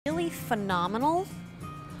phenomenal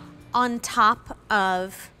on top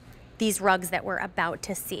of these rugs that we're about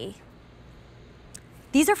to see.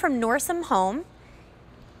 These are from Nourison Home,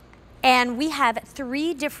 and we have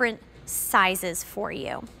 3 different sizes for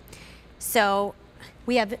you. So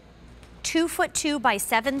we have 2'2" by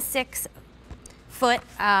 7'6" foot.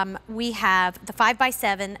 We have the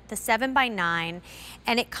 5x7, the 7x9,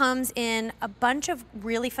 and it comes in a bunch of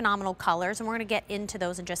really phenomenal colors, and we're gonna get into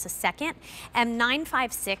those in just a second. And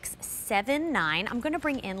 95679. I'm gonna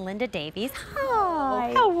bring in Linda Davies.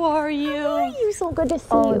 Hi. How are you? How are you? So good to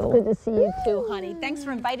see you. It's good to see you too, honey. Thanks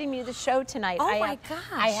for inviting me to the show tonight. Oh my gosh.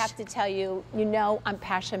 I have to tell you, you know I'm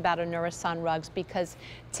passionate about Nourison rugs because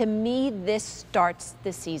to me this starts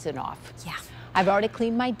the season off. Yeah. I've already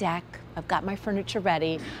cleaned my deck. I've got my furniture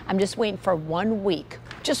ready. I'm just waiting for 1 week,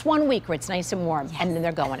 just 1 week where it's nice and warm, and then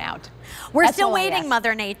they're going out. We're still waiting,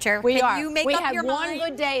 Mother Nature. We are. You make we up had your one mind.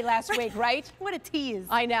 good day last week, right? What a tease.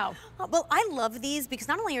 I know. Well, I love these because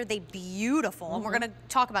not only are they beautiful, and we're going to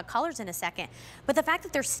talk about colors in a second, but the fact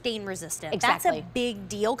that they're stain resistant. Exactly. That's a big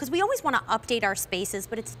deal because we always want to update our spaces,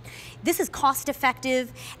 but this is cost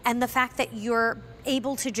effective, and the fact that you're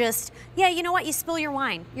able to just, yeah, you know what, you spill your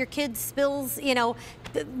wine, your kid spills, you know,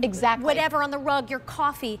 exactly, whatever on the rug, your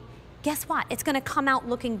coffee, guess what? It's gonna come out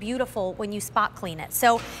looking beautiful when you spot clean it.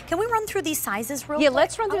 So can we run through these sizes real quick? Yeah,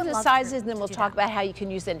 let's run through the sizes and then we'll talk about how you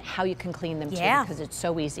can use it and how you can clean them too, because it's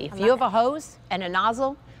so easy. If you have a hose and a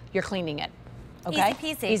nozzle, you're cleaning it. Okay?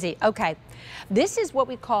 Easy peasy. Easy, okay. This is what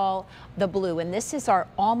we call the blue, and this is our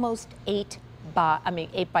almost 8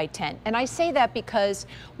 by 10. And I say that because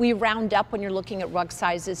we round up when you're looking at rug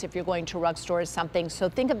sizes if you're going to a rug store or something. So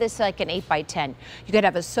think of this like an 8 by 10. You could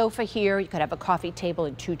have a sofa here, you could have a coffee table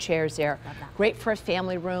and 2 chairs there. Great for a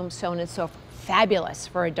family room, so on and so forth. Fabulous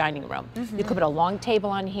for a dining room. You could put a long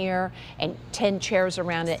table on here and 10 chairs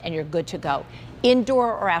around it and you're good to go.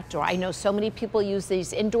 Indoor or outdoor. I know so many people use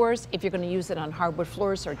these indoors. If you're going to use it on hardwood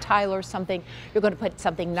floors or tile or something, you're going to put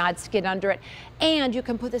something non-skid under it. And you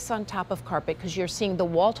can put this on top of carpet because you're seeing the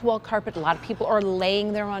wall-to-wall carpet. A lot of people are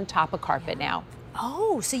laying there on top of carpet now.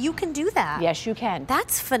 Oh, so you can do that? Yes, you can.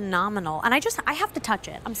 That's phenomenal. And I have to touch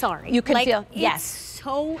it. I'm sorry. You can feel, yes.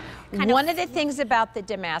 So one of the things about the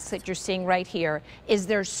Damask that you're seeing right here is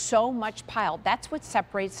there's so much pile. That's what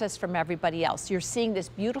separates us from everybody else. You're seeing this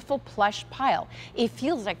beautiful plush pile. It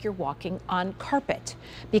feels like you're walking on carpet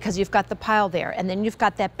because you've got the pile there, and then you've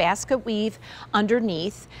got that basket weave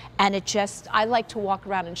underneath, and it just, I like to walk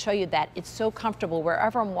around and show you that. It's so comfortable.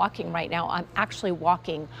 Wherever I'm walking right now, I'm actually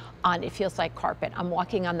walking on, it feels like carpet. I'm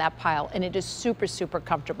walking on that pile, and it is super, super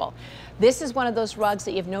comfortable. This is one of those rugs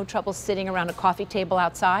that you have no trouble sitting around a coffee table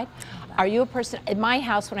outside. Are you a person, in my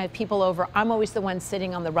house when I have people over, I'm always the one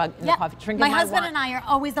sitting on the rug in the coffee, drinking my husband wine. and I are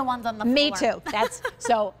always the ones on the floor. Me too. That's,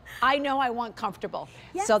 so I know I want comfortable.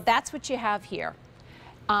 Yes. So that's what you have here.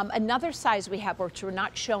 Another size we have, which we're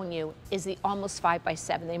not showing you, is the almost 5 by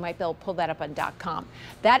 7. They might be able to pull that up on .com.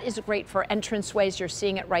 That is great for entranceways. You're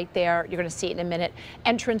seeing it right there. You're going to see it in a minute.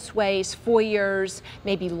 Entranceways, foyers,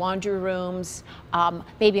 maybe laundry rooms,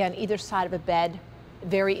 maybe on either side of a bed.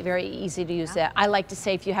 Very, very easy to use that. I like to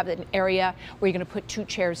say if you have an area where you're going to put 2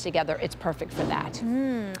 chairs together, it's perfect for that.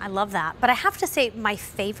 I love that. But I have to say my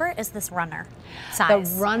favorite is this runner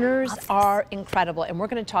size. The runners are incredible, and we're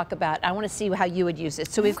going to talk about, I want to see how you would use it.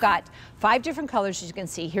 So we've got 5 different colors, as you can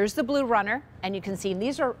see. Here's the blue runner, and you can see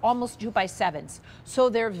these are almost 2 by 7s. So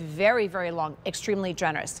they're very, very long, extremely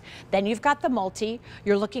generous. Then you've got the multi.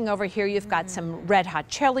 You're looking over here, you've got some red hot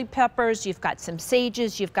chili peppers, you've got some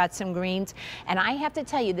sages, you've got some greens, and I have to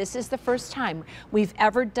tell you, this is the first time we've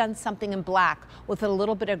ever done something in black with a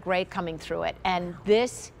little bit of gray coming through it, and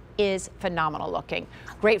this is phenomenal looking.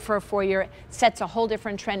 Great for a foyer, sets a whole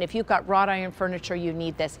different trend. If you've got wrought iron furniture, you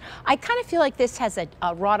need this. I kind of feel like this has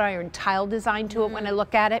a wrought iron tile design to it when I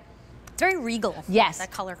look at it. It's very regal. Yes.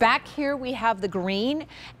 That color. Back here we have the green,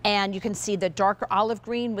 and you can see the darker olive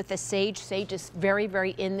green with the sage. Sage is very,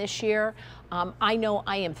 very in this year. I know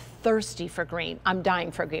I am thirsty for green. I'm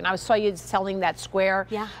dying for green. I saw you selling that square.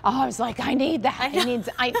 Yeah. Oh, I was like, I need that.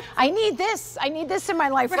 I need this. I need this in my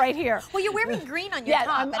life right here. Well, you're wearing green on your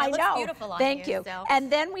top, and it looks beautiful on you. Thank you. So.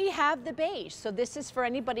 And then we have the beige. So this is for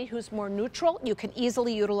anybody who's more neutral. You can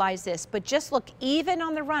easily utilize this. But just look, even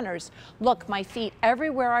on the runners, look, my feet,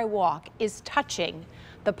 everywhere I walk is touching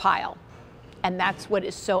the pile. And that's what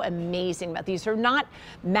is so amazing about these. Are not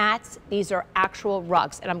mats, these are actual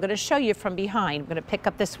rugs. And I'm going to show you from behind. I'm going to pick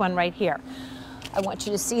up this one right here. I want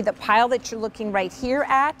you to see the pile that you're looking right here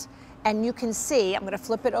at, and you can see, I'm going to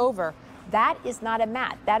flip it over, that is not a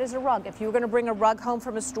mat, that is a rug. If you were going to bring a rug home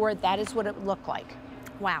from a store, that is what it would look like.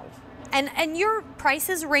 Wow. And your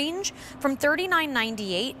prices range from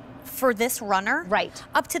 $39.98 for this runner. Right.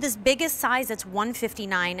 Up to this biggest size, it's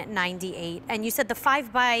 $159.98. And you said the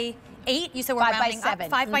 5x8, you said we're 5 by rounding 7.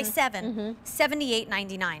 up, 5x7,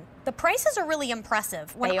 $78.99. The prices are really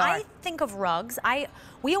impressive. When They are. I think of rugs,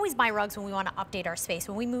 we always buy rugs when we want to update our space.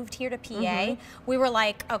 When we moved here to PA, we were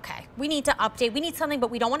like, okay, we need to update. We need something,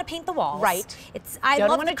 but we don't want to paint the walls. Right. I don't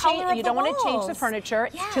love wanna the color change, of you the don't want to change the walls. furniture.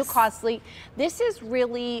 It's too Yes. costly. This is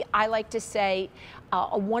really, I like to say,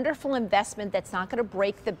 a wonderful investment that's not going to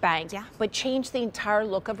break the bank, but change the entire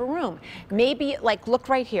look of a room. Maybe, like, look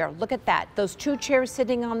right here. Look at that. Those two chairs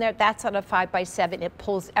sitting on there, that's on a 5x7. It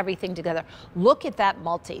pulls everything together. Look at that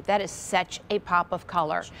multi. That is such a pop of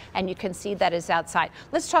color. And you can see that is outside.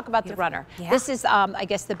 Let's talk about the runner. Yeah. This is, I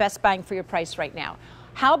guess, the best bang for your price right now.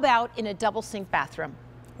 How about in a double sink bathroom?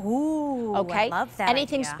 Ooh, Okay. I love that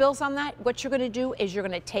Anything idea. spills on that, what you're going to do is you're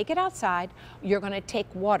going to take it outside, you're going to take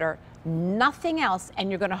water, nothing else, and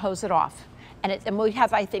you're going to hose it off. And we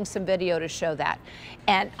have, I think, some video to show that.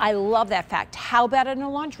 And I love that fact. How about in a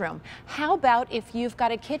laundry room? How about if you've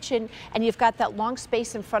got a kitchen and you've got that long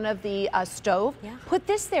space in front of the stove? Yeah. Put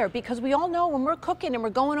this there, because we all know when we're cooking and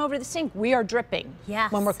we're going over the sink, we are dripping.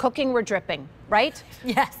 Yes. When we're cooking, we're dripping, right?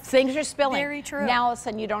 Yes. Things are spilling. Very true. Now all of a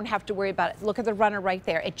sudden you don't have to worry about it. Look at the runner right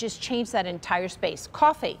there. It just changed that entire space.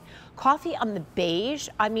 Coffee. Coffee on the beige,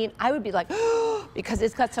 I mean, I would be like, because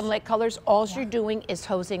it's got some light colors, all you're doing is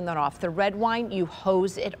hosing that off. The red wine, you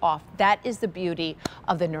hose it off. That is the beauty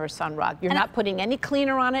of the Nourison rug. You're not putting any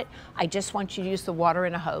cleaner on it. I just want you to use the water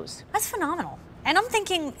in a hose. That's phenomenal. And I'm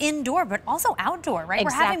thinking indoor, but also outdoor, right? We're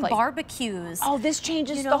having Exactly. barbecues. Oh, this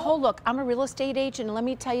changes the whole look. I'm a real estate agent, and let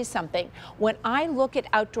me tell you something. When I look at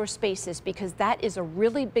outdoor spaces, because that is a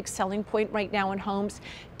really big selling point right now in homes,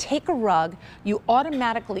 take a rug, you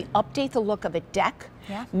automatically update the look of a deck,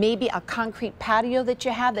 maybe a concrete patio that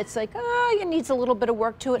you have that's like, oh, it needs a little bit of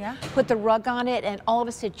work to it. Put the rug on it, and all of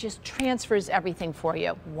a sudden it just transfers everything for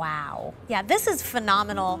you. Wow. Yeah, this is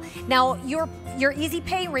phenomenal. Now, your easy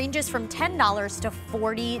pay ranges from $10 to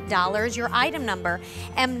 $40. Your item number,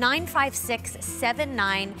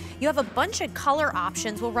 M95679. You have a bunch of color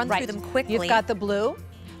options. We'll run through them quickly. You've got the blue,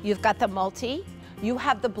 you've got the multi, you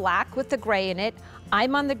have the black with the gray in it.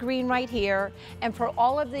 I'm on the green right here. And for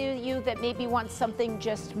all of you that maybe want something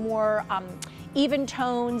just more even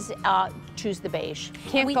tones, choose the beige.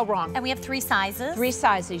 Can't go wrong. And we have 3 sizes. 3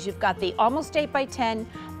 sizes. You've got the almost 8x10,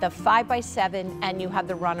 the 5x7, and you have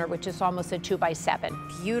the runner, which is almost a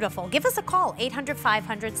 2x7. Beautiful. Give us a call,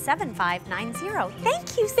 800-500-7590.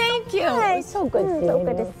 Thank you so Thank you. much. It was so good seeing So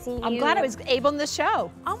good you. to see you. I'm glad I was able in the show.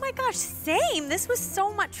 Oh my gosh, same. This was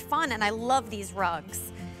so much fun, and I love these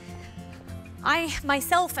rugs. I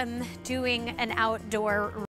myself am doing an outdoor